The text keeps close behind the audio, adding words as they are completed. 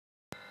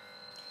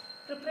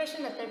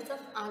Preparation methods of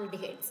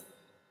aldehydes.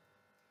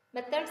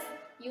 Methods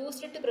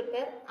used to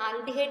prepare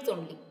aldehydes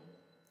only.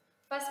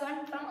 First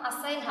one from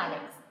acyl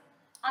halides.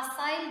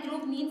 Acyl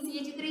group means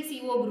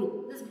CH3CO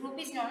group. This group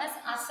is known as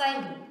acyl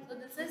group. So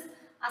this is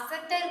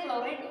acetyl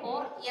chloride or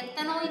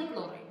ethanoyl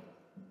chloride.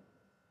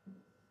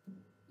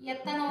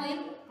 Ethanoyl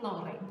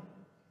chloride.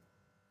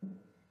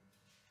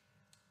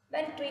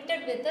 When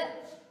treated with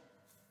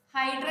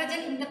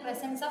hydrogen in the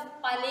presence of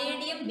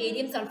palladium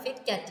barium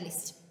sulfate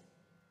catalyst,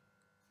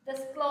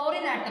 this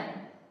chlorine atom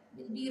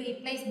will be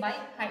replaced by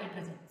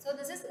hydrogen. So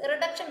this is a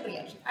reduction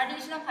reaction,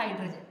 addition of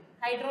hydrogen.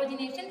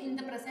 Hydrogenation in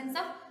the presence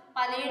of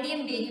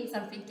palladium barium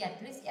sulfate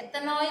catalyst,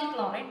 ethanoyl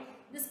chloride.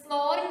 This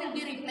chlorine will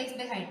be replaced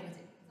by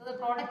hydrogen. So the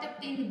product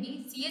obtained will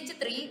be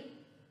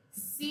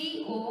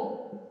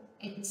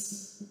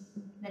CH3COH.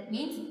 That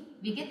means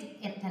we get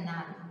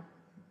ethanol.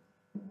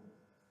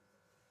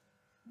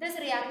 This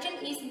reaction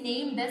is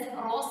named as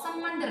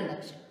Rosamond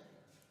reduction.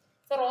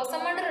 So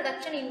Rosamond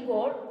reduction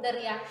involved the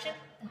reaction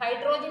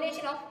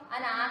hydrogenation of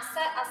an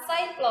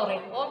acyl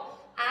chloride or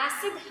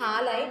acid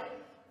halide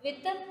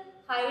with the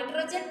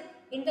hydrogen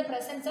in the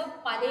presence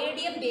of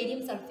palladium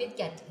barium sulfate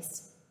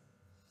catalyst.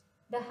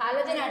 The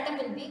halogen atom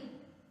will be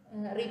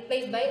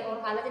replaced by, or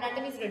halogen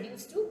atom is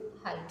reduced to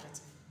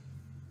hydrogen.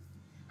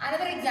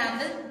 Another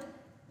example,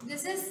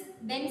 this is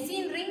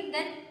benzene ring,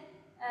 then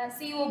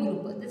CO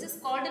group. This is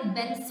called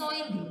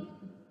benzoyl group.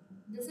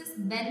 This is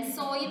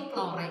benzoyl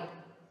chloride.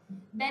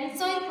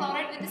 Benzoyl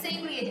chloride with the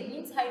same reagent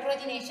means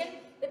hydrogenation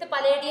with the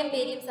palladium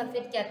barium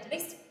sulfate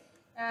catalyst.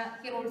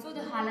 Here also the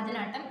halogen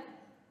atom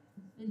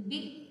will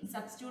be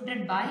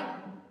substituted by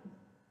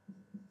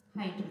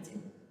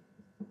hydrogen.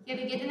 Here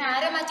we get an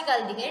aromatic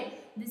aldehyde.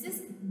 This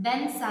is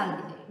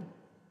benzaldehyde.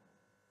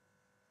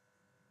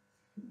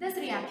 This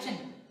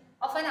reaction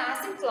of an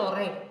acid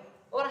chloride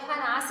or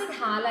an acid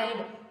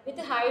halide with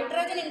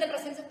hydrogen in the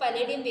presence of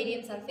palladium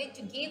barium sulfate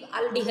to give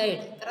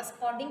aldehyde,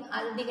 corresponding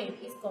aldehyde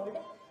is called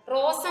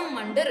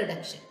Rosamond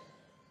reduction.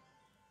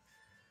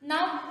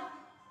 Now,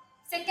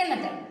 second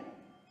method,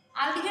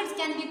 aldehydes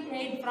can be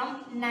made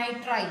from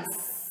nitriles.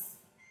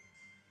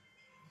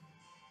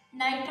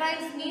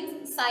 Nitriles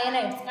means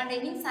cyanides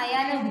containing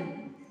cyano group.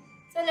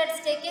 So let's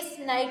take a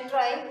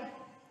nitrile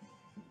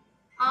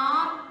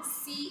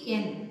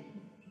RCN,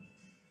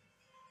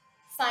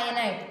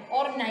 cyanide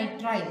or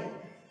nitrile.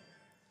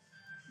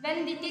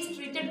 When it is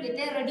treated with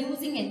a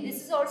reducing agent,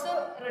 this is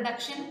also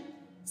reduction,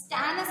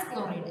 stannous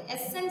chloride,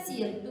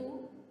 SnCl2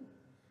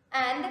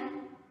 and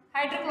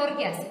hydrochloric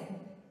acid.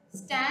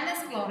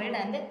 Stannous chloride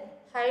and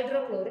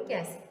hydrochloric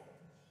acid.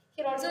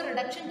 Here also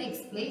reduction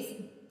takes place.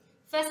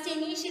 First,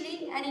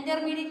 initially an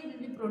intermediate will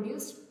be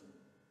produced.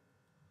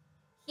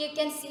 Here you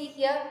can see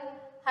here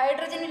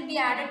hydrogen will be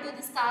added to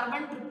this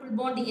carbon triple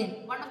bond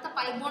N. One of the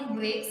pi bond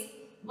breaks.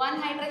 One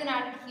hydrogen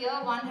added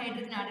here, one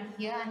hydrogen added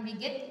here, and we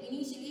get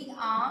initially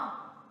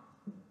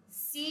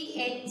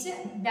CH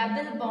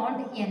double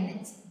bond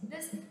NH.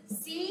 This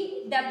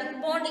C double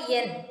bond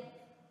N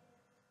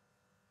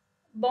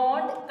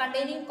bond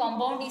containing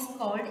compound is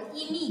called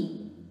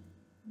imine.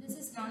 This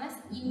is known as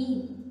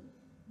imine.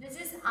 This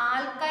is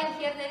alkyl.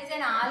 Here there is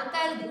an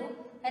alkyl group,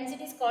 hence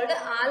it is called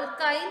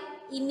alkyl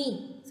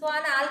imine. So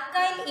an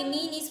alkyl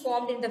imine is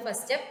formed in the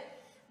first step.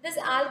 This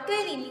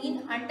alkyl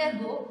imine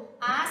undergo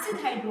acid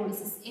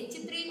hydrolysis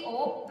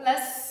H3O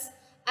plus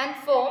and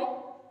form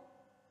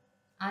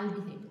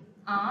aldehyde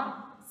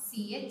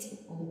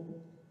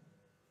RCHO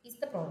is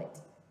the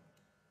product.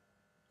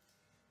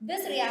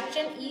 This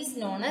reaction is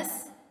known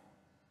as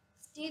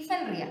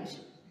Stephen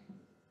reaction.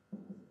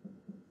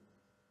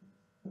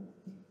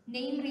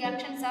 Name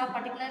reactions are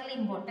particularly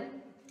important.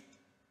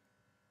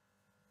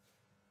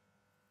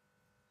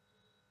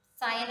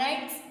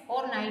 Cyanides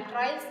or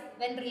nitriles,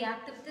 when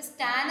react with the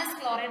stannous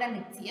chloride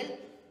and HCl,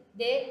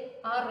 they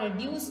are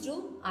reduced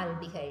to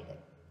aldehyde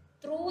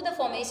through the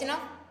formation of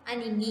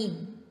an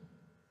imine.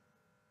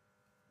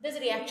 This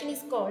reaction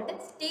is called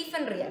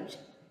Stephen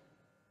reaction.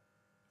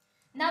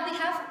 Now we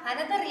have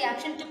another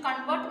reaction to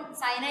convert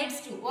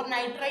cyanides to or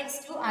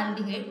nitriles to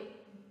aldehyde,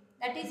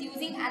 that is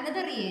using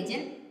another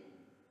reagent.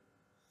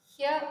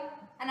 Here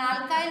an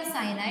alkyl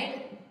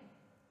cyanide,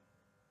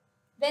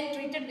 when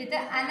treated with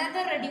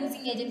another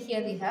reducing agent,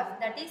 here we have,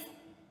 that is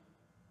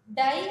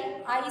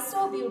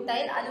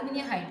diisobutyl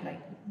aluminium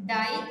hydride.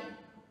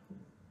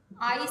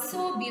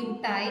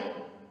 Diisobutyl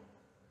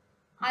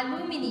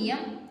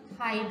aluminium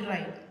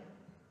hydride.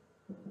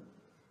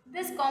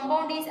 This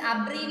compound is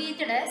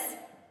abbreviated as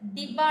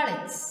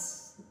DIBALH.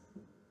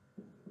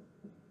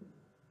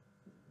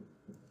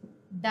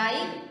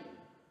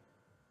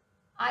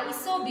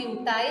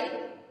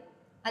 Diisobutyl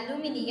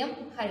aluminium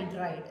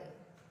hydride.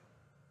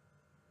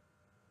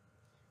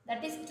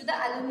 That is to the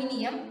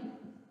aluminium.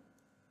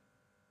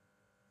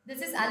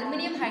 This is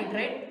aluminium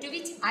hydride to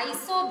which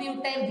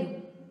isobutyl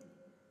group.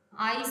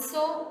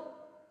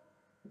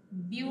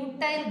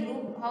 Isobutyl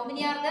group, how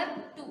many are there?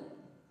 2.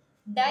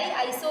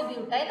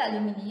 Diisobutyl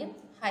aluminium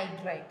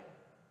hydride.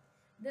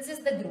 This is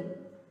the group.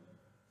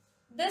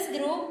 This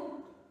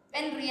group,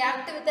 when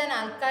react with an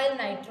alkyl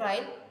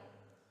nitrile,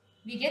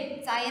 we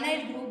get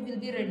cyanide group will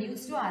be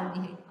reduced to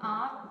aldehyde,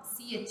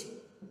 RCHO.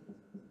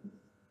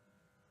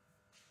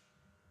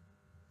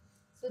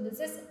 So this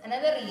is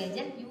another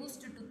reagent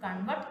used to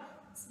convert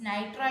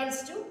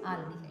nitriles to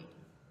aldehyde.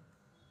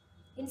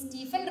 In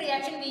Stephen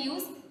reaction we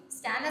use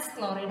stannous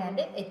chloride and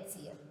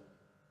HCl.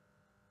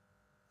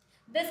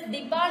 This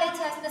Dibal H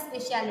has the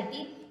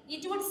speciality,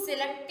 it would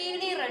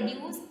selectively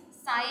reduce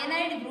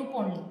cyanide group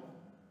only.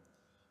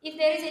 If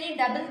there is any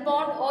double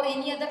bond or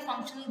any other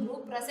functional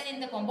group present in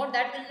the compound,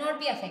 that will not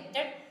be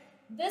affected.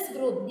 This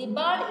group,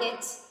 Dibal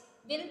H,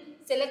 will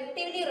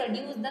selectively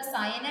reduce the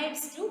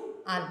cyanides to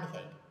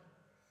aldehyde.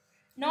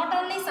 Not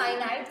only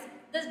cyanides,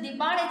 this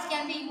Dibal H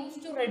can be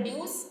used to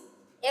reduce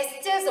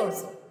esters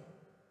also.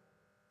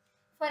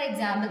 For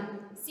example,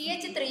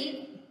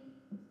 CH3,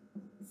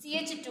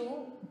 CH2,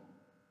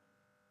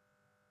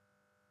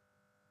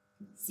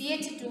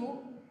 CH2,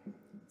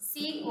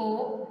 CO,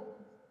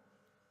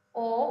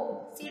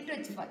 O,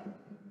 C2H5.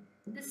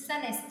 This is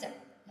an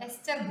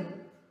ester group.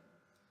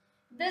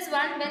 This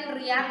one when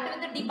react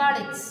with the Dibal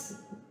H,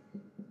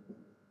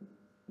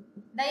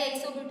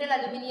 diisobutyl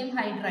aluminium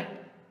hydride.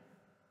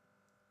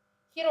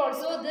 Here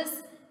also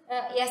this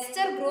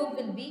ester group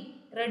will be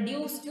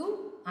reduced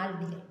to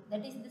aldehyde.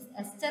 That is, this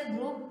ester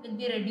group will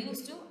be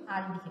reduced to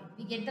aldehyde.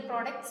 We get the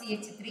product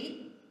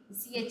CH3,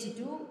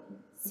 CH2,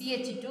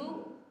 CH2,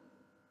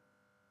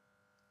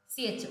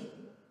 CHO.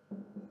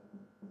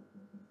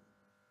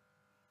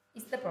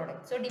 Is the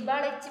product. So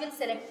Dibal H will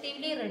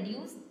selectively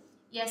reduce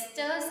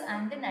esters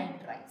and the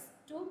nitriles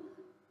to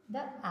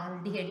the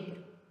aldehyde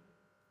group.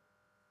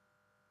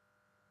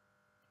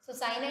 So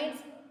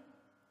cyanides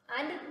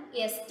and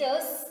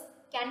esters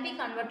can be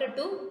converted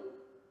to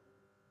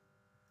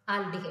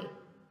aldehyde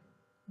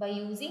by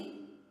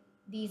using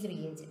these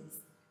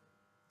reagents.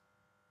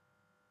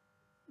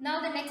 Now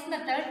the next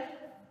method,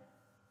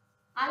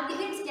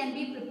 aldehydes can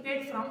be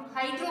prepared from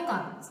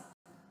hydrocarbons.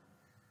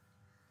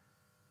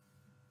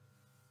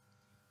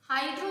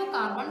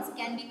 Hydrocarbons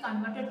can be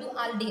converted to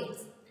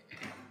aldehydes.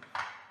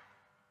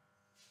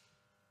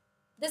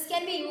 This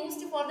can be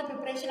used for the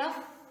preparation of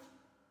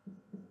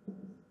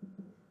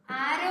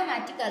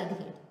aromatic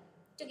aldehyde.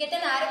 To get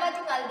an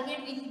aromatic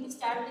aldehyde, we need to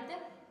start with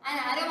an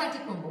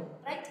aromatic compound,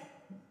 right?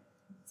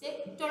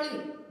 Say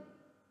toluene.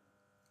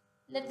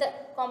 Let the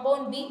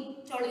compound be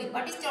toluene.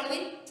 What is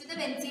toluene? To the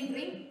benzene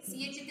ring,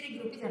 CH3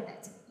 group is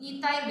attached.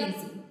 Ethyl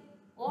benzene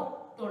or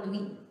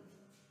toluene.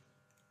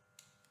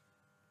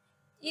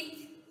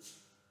 If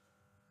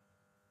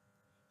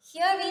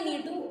here we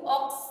need to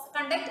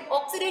conduct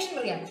oxidation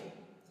reaction.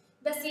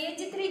 The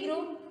CH3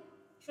 group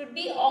should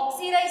be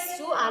oxidized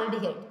to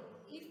aldehyde.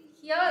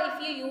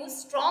 If you use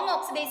strong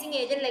oxidizing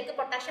agent like a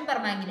potassium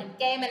permanganate,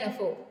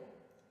 KMnO4,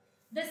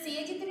 the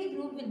CH3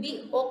 group will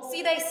be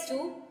oxidized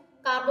to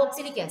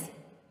carboxylic acid.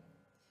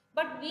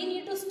 But we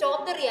need to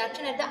stop the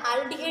reaction at the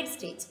aldehyde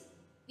stage.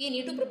 We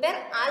need to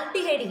prepare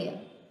aldehyde here.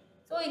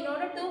 So in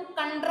order to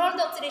control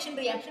the oxidation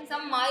reaction,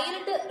 some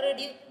mild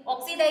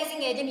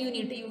oxidizing agent you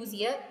need to use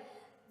here.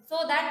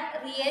 So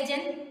that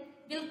reagent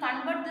will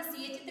convert the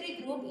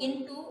CH3 group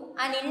into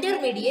an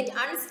intermediate,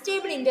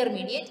 unstable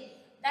intermediate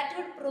that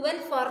would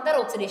prevent further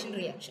oxidation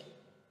reaction.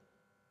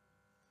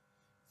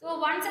 So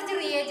one such a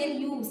reagent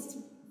used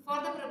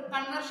for the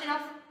conversion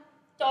of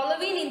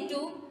toluene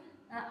into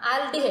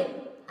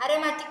aldehyde,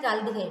 aromatic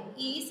aldehyde,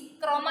 is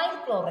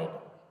chromyl chloride.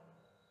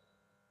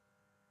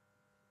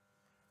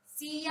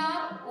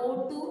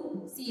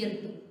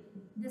 CrO2Cl2.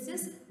 This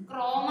is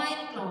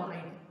chromyl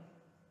chloride.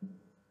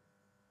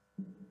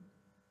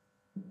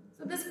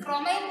 So this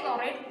chromyl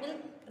chloride will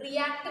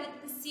react with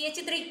the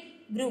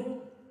CH3 group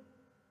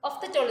of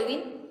the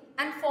toluene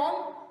and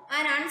form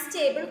an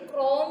unstable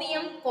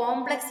chromium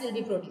complex will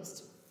be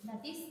produced.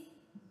 That is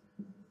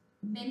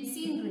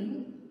benzene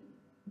ring.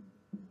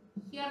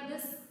 Here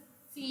this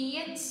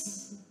CH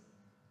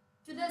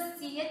to the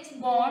CH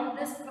bond,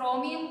 this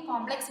chromium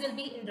complex will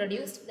be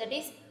introduced. That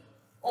is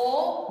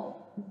OCrOH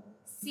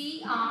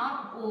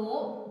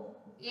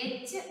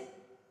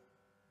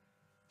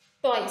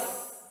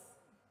twice.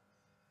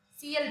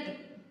 Cl2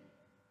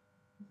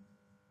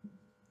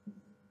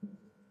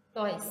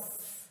 twice.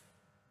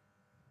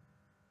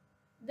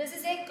 This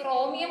is a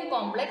chromium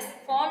complex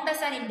formed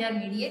as an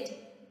intermediate.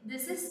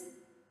 This is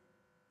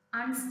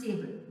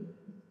unstable.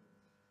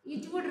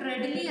 It would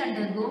readily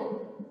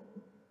undergo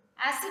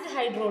acid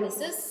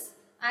hydrolysis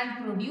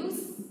and produce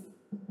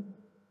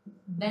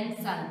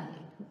benzaldehyde.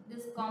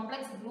 This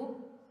complex group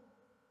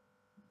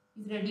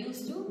is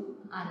reduced to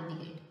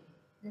aldehyde.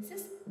 This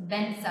is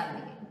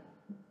benzaldehyde.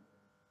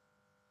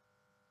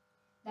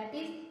 That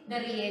is the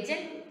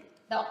reagent,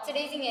 the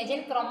oxidizing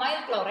agent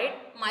chromyl chloride,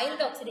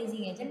 mild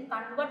oxidizing agent,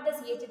 convert the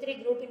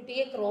CH3 group into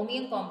a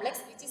chromium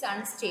complex which is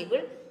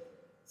unstable.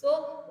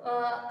 So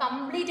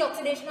complete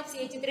oxidation of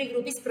CH3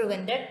 group is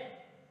prevented.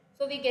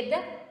 So we get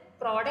the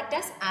product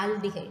as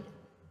aldehyde.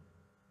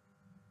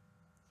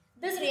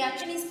 This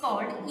reaction is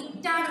called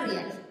Ittard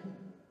reaction.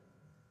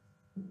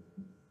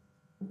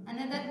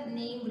 Another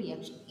name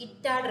reaction,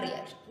 Ittard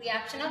reaction.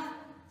 Reaction of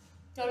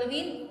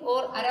toluene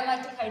or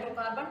aromatic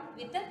hydrocarbon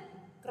with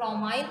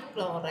chromyl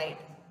chloride.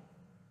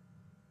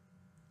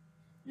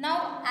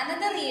 Now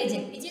another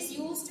reagent which is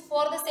used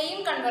for the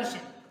same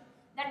conversion,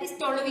 that is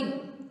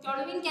toluene.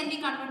 Toluene can be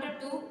converted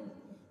to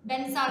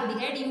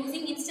benzaldehyde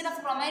using, instead of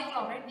chromyl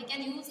chloride, we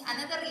can use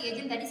another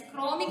reagent, that is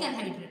chromic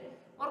anhydride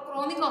or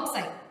chromic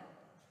oxide.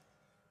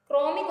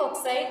 Chromic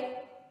oxide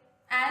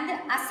and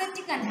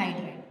acetic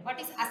anhydride. What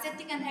is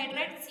acetic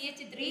anhydride?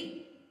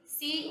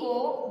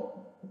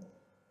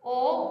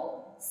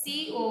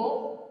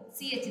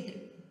 CH3COOCOCH3.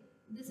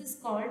 This is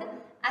called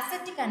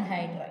acetic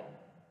anhydride.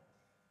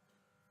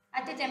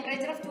 At a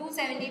temperature of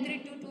 273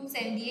 to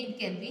 278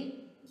 Kelvin.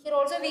 Here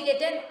also we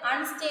get an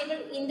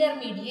unstable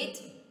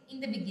intermediate in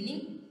the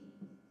beginning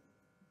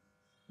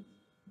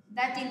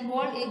that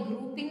involve a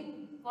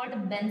grouping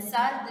called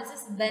benzal. This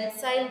is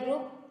benzyl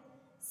group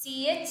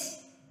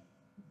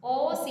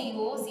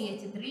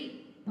CHOCOCH3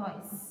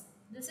 twice.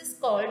 This is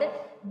called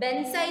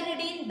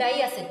benzylidene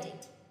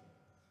diacetate.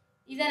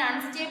 It is an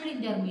unstable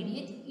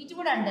intermediate. It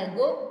would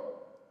undergo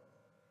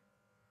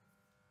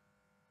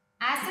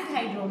acid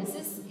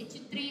hydrolysis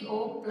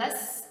H3O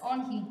plus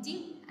on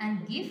heating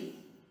and give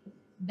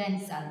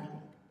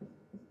benzaldehyde.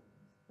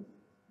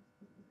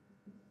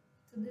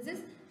 So this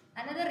is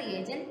another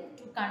reagent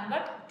to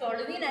convert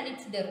toluene and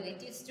its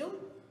derivatives to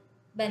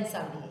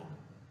benzaldehyde.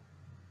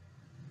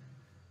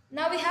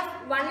 Now we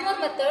have one more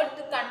method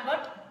to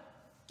convert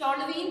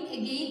toluene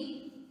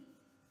again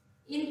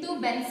into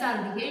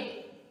benzaldehyde.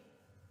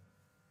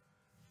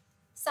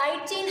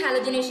 Side chain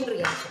halogenation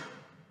reaction.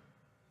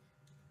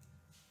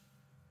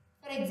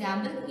 For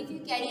example, if you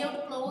carry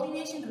out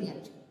chlorination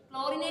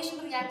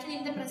reaction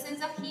in the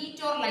presence of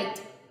heat or light,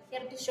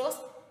 here it shows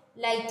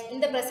light, in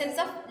the presence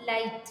of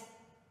light,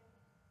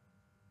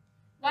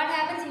 what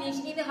happens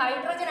initially? The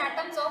hydrogen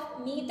atoms of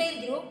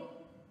methyl group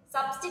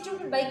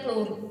substituted by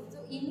chlorine.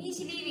 So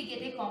initially we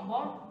get a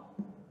compound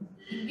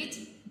in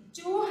which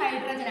 2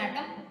 hydrogen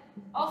atoms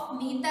of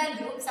methyl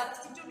group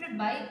substituted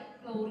by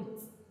chlorine,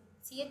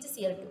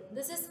 CHCl2.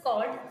 This is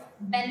called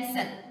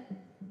benzyl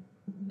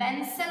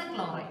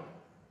chloride.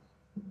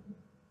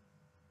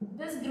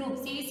 This group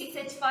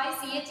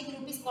C6H5CH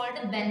group is called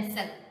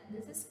benzyl.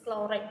 This is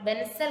chloride,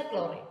 benzyl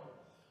chloride.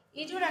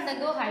 It would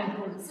undergo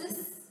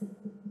hydrolysis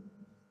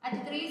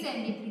at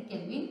 373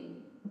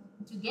 Kelvin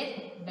to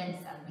get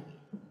benzaldehyde.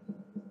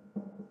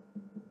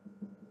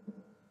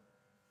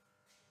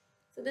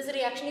 So this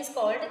reaction is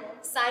called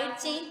side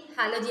chain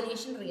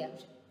halogenation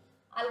reaction.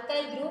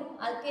 Alkyl group,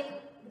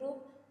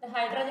 the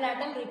hydrogen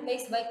atom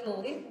replaced by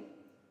chlorine,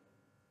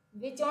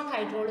 which on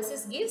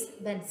hydrolysis gives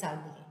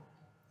benzaldehyde.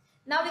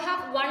 Now we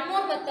have one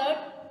more method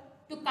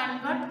to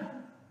convert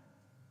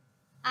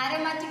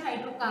aromatic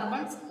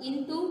hydrocarbons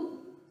into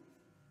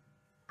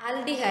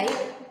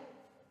aldehyde,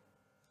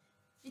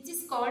 which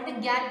is called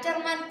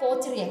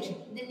Gattermann-Koch reaction.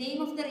 The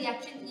name of the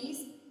reaction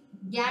is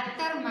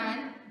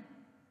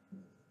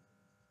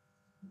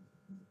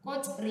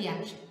Gattermann-Koch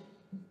reaction.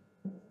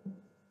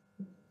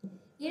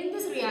 In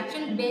this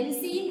reaction,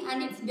 benzene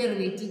and its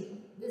derivative,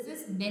 this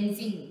is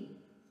benzene,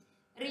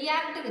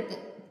 react with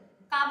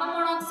carbon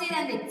monoxide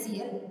and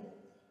HCl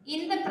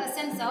in the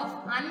presence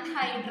of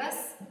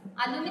anhydrous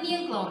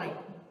aluminium chloride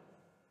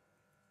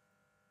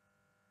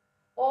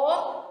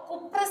or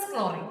cuprous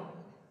chloride.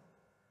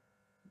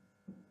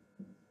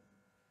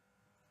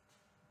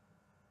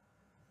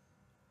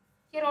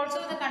 Here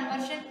also the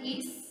conversion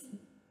is,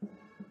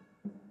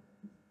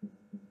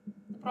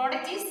 the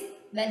product is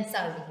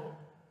benzaldehyde.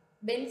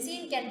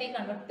 Benzene can be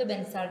converted to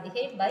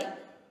benzaldehyde by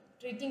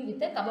treating with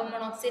the carbon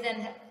monoxide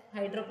and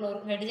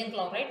hydrogen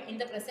chloride in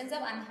the presence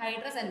of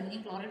anhydrous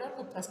aluminium chloride or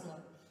cuprous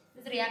chloride.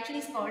 This reaction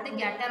is called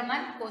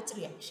Gattermann-Koch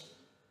reaction.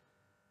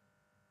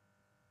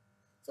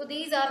 So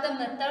these are the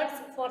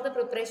methods for the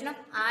preparation of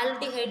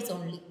aldehydes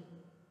only.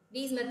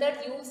 These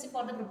methods used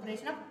for the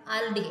preparation of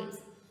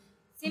aldehydes.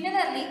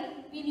 Similarly,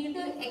 we need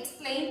to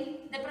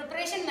explain the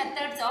preparation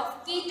methods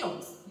of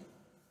ketones.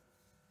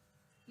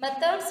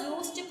 Methods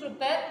used to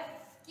prepare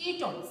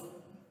ketones.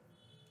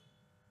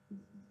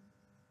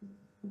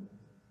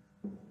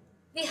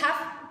 We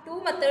have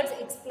two methods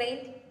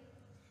explained.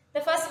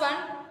 The first one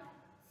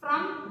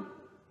from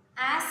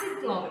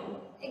acid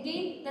chloride.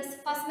 Again, the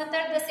first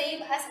method the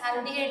same as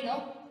aldehyde,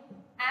 no?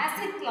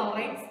 Acid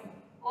chlorides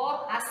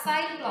or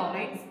acyl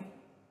chlorides.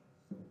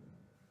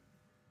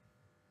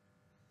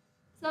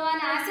 So an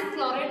acid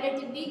chloride,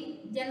 let it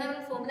be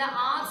general formula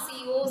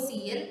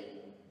RCOCl.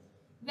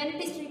 When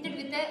it is treated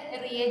with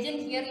a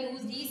reagent here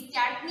used is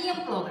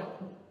cadmium chloride.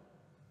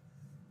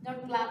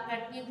 Not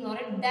cadmium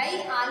chloride,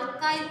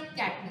 dialkyl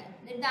cadmium.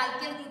 Then the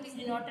alkyl group is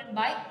denoted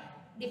by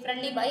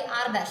differently by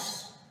R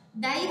dash.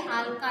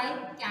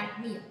 Dialkyl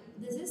cadmium.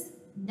 This is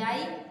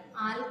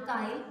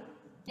dialkyl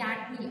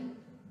cadmium.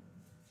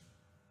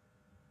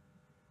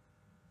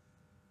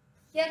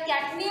 Here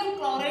cadmium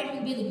chloride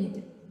will be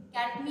limited.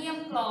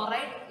 Cadmium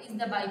chloride is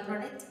the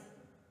byproduct,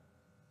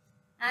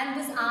 and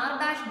this R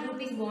dash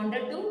group is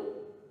bonded to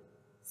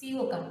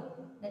CO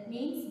compound. That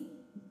means,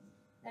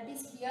 that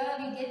is here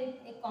we get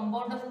a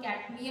compound of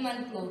cadmium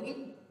and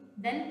chlorine.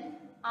 Then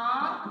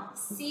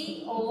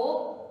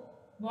RCO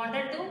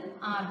bonded to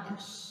R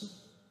dash.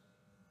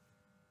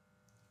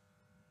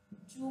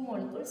 2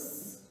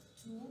 molecules,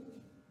 2.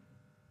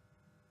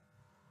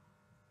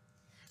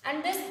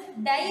 And this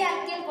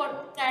dialkyl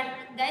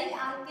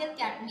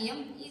cadmium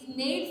is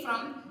made from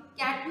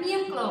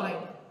cadmium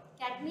chloride.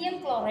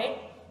 Cadmium chloride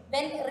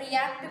when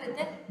react with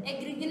a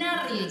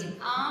Grignard reagent,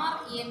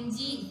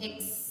 RMgX.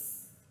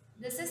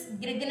 This is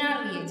Grignard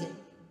reagent.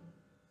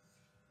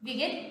 We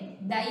get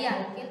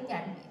dialkyl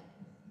cadmium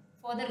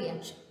for the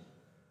reaction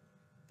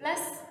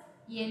plus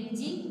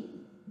NgXCl.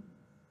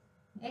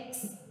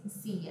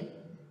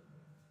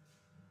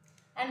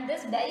 And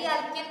this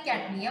dialkyl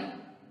cadmium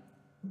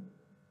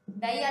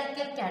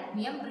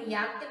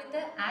react with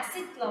the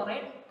acid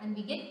chloride and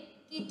we get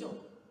ketone.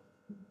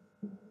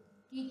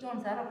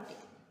 Ketones are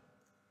obtained.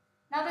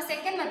 Now the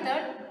second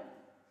method,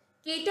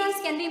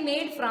 ketones can be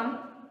made from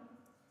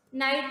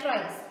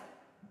nitriles.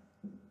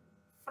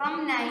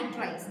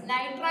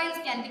 Nitriles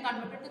can be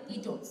converted to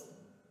ketones.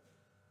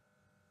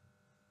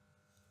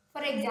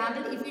 For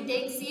example, if we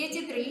take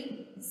CH3,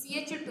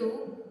 CH2,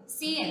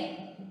 Cl,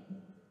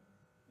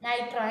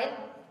 nitrile,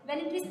 when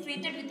it is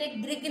treated with a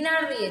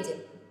Grignard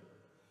reagent.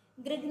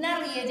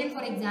 Grignard reagent,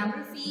 for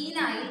example,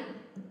 phenyl,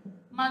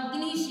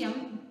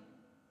 magnesium,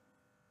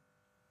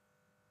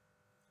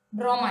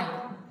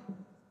 bromide.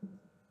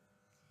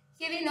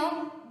 Here we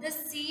know the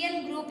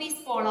Cl group is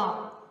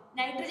polar.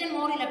 Nitrogen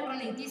more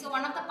electronegative, so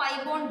one of the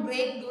pi bond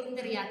break during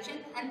the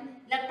reaction and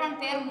electron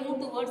pair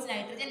move towards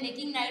nitrogen,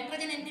 making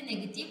nitrogen into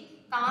negative,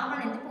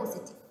 carbon into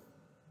positive.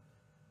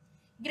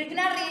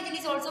 Grignard reagent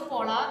is also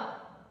polar.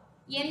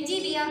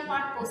 MgBr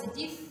part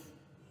positive,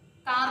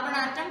 carbon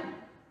atom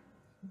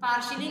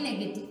partially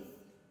negative.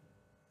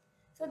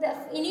 So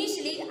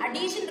initially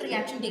addition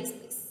reaction takes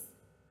place.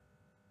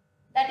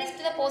 That is,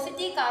 to the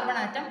positive carbon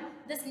atom,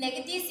 this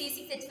negative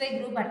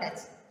C6H5 group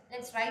attached.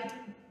 Let's write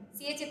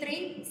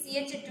CH3,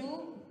 CH2,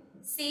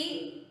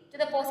 C to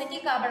the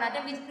positive carbon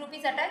atom. Which group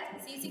is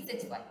attached?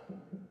 C6H5.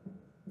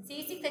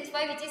 C6H5,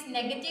 which is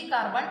negative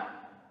carbon,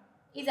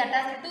 is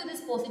attached to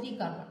this positive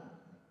carbon.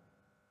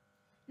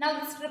 Now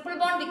this triple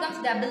bond becomes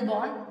double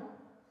bond,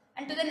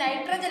 and to the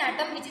nitrogen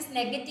atom, which is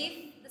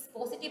negative, this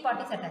positive part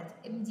is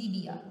attached,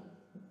 MgBr.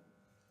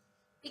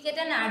 We get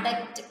an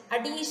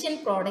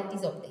addition product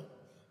is obtained.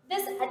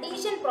 This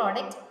addition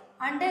product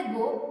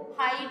undergo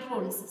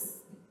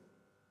hydrolysis.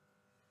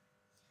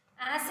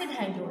 Acid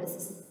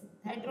hydrolysis.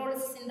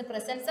 Hydrolysis in the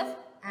presence of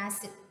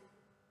acid.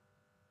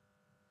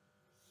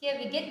 Here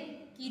we get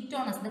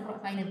ketone as the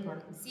final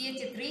product.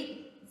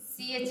 CH3,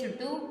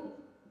 CH2,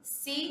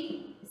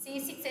 C,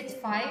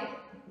 C6H5,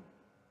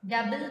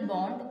 double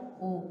bond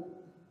O.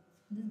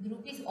 This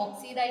group is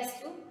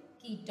oxidized to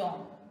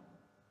ketone.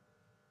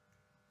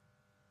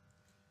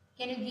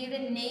 Can you give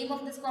the name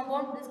of this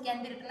compound? This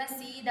can be written as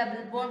C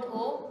double bond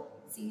O,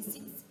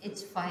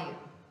 C6H5.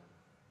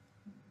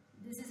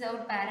 This is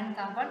our parent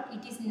carbon.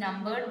 It is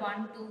numbered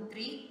 1, 2,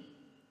 3.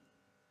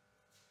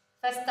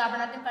 First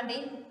carbon atom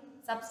contains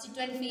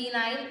substituent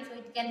phenyl. So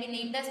it can be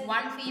named as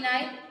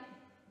 1-phenyl,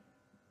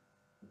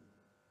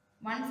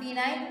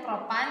 1-phenyl,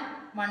 propan,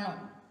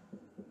 1-on.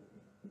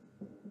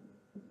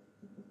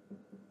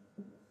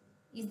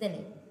 Is the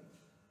name.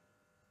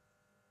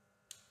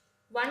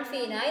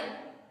 1-phenyl,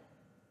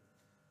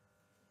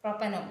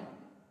 propanone.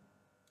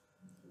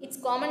 Its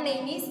common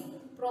name is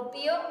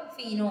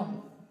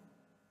propiophenone.